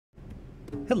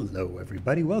Hello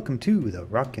everybody, welcome to the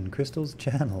Rock and Crystals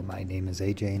channel. My name is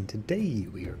AJ and today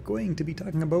we are going to be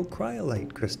talking about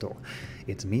Cryolite crystal,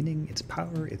 its meaning, its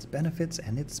power, its benefits,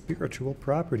 and its spiritual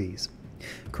properties.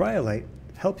 Cryolite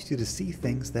helps you to see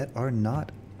things that are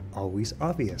not always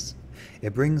obvious.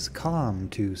 It brings calm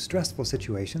to stressful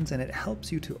situations and it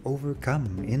helps you to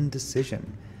overcome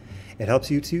indecision. It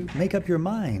helps you to make up your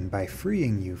mind by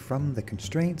freeing you from the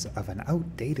constraints of an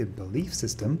outdated belief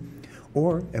system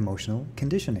or emotional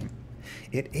conditioning.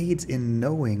 It aids in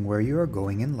knowing where you are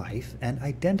going in life and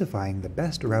identifying the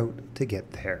best route to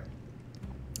get there.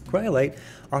 Cryolite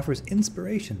offers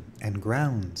inspiration and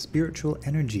grounds spiritual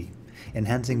energy,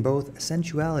 enhancing both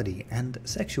sensuality and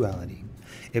sexuality.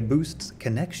 It boosts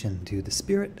connection to the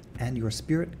spirit and your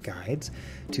spirit guides,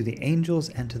 to the angels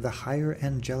and to the higher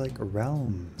angelic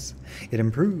realms. It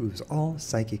improves all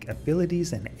psychic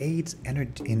abilities and aids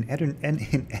in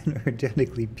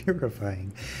energetically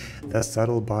purifying the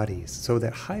subtle bodies so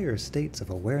that higher states of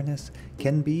awareness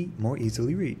can be more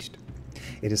easily reached.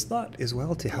 It is thought as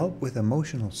well to help with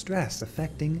emotional stress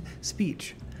affecting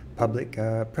speech, public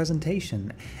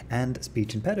presentation, and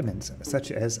speech impediments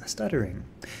such as stuttering,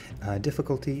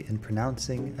 difficulty in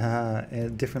pronouncing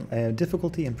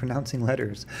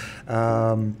letters.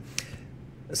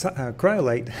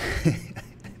 Cryolite, I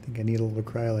think I need a little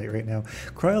cryolite right now.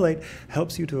 Cryolite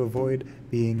helps you to avoid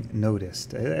being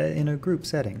noticed in a group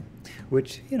setting,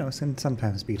 which can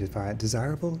sometimes be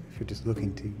desirable if you're just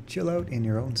looking to chill out in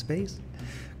your own space.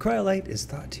 Cryolite is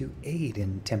thought to aid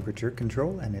in temperature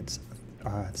control, and it's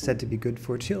said to be good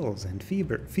for chills and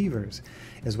fevers,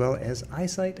 as well as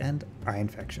eyesight and eye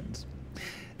infections.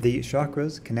 The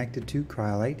chakras connected to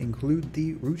Cryolite include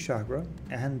the root chakra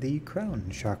and the crown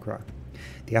chakra.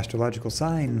 The astrological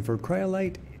sign for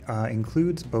Cryolite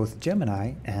includes both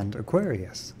Gemini and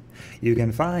Aquarius. You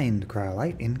can find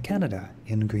Cryolite in Canada,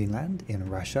 in Greenland, in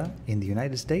Russia, in the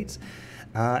United States,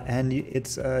 and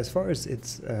it's as far as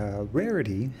its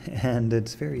rarity and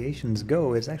its variations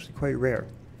go, it's actually quite rare.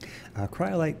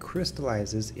 Cryolite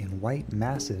crystallizes in white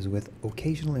masses with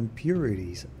occasional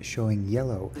impurities showing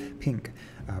yellow, pink,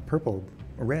 purple,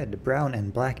 red, brown,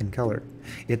 and black in color.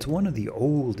 It's one of the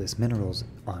oldest minerals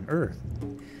on Earth.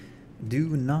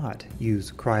 Do not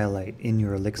use Cryolite in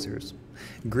your elixirs.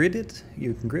 Grid it,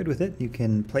 you can grid with it, you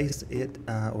can place it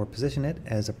or position it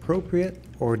as appropriate,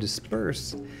 or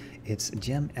disperse its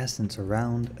gem essence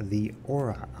around the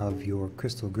aura of your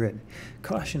crystal grid.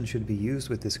 Caution should be used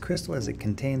with this crystal as it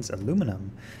contains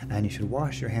aluminum, and you should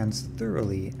wash your hands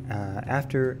thoroughly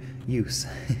after use.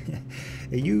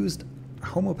 Used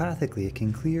homeopathically, it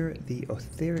can clear the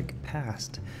etheric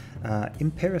past,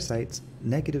 parasites,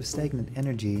 negative stagnant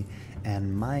energy,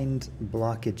 and mind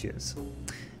blockages.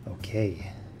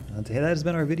 Okay, that has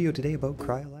been our video today about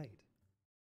Cryolite.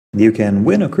 You can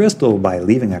win a crystal by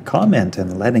leaving a comment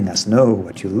and letting us know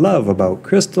what you love about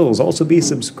crystals. Also be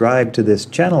subscribed to this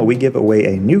channel. We give away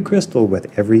a new crystal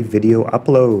with every video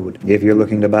upload. If you're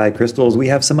looking to buy crystals, we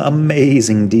have some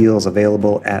amazing deals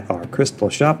available at our crystal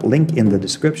shop. Link in the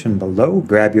description below.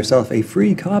 Grab yourself a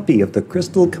free copy of the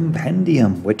Crystal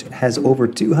Compendium, which has over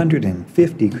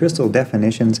 250 crystal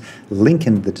definitions. Link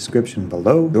in the description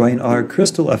below. Join our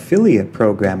crystal affiliate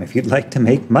program if you'd like to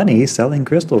make money selling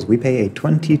crystals. We pay a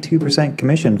 22%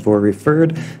 commission for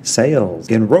referred sales.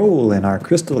 Enroll in our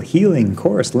crystal healing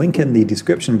course. Link in the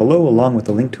description below, along with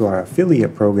a link to our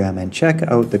affiliate program, and check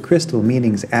out the Crystal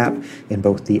Meanings app in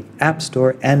both the App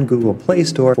Store and Google Play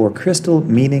Store for crystal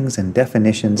meanings and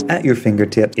definitions at your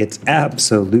fingertips. It's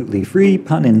absolutely free,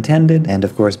 pun intended. And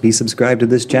of course, be subscribed to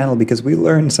this channel because we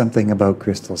learn something about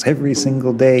crystals every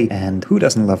single day, and who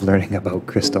doesn't love learning about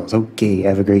crystals? Okay,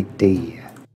 have a great day.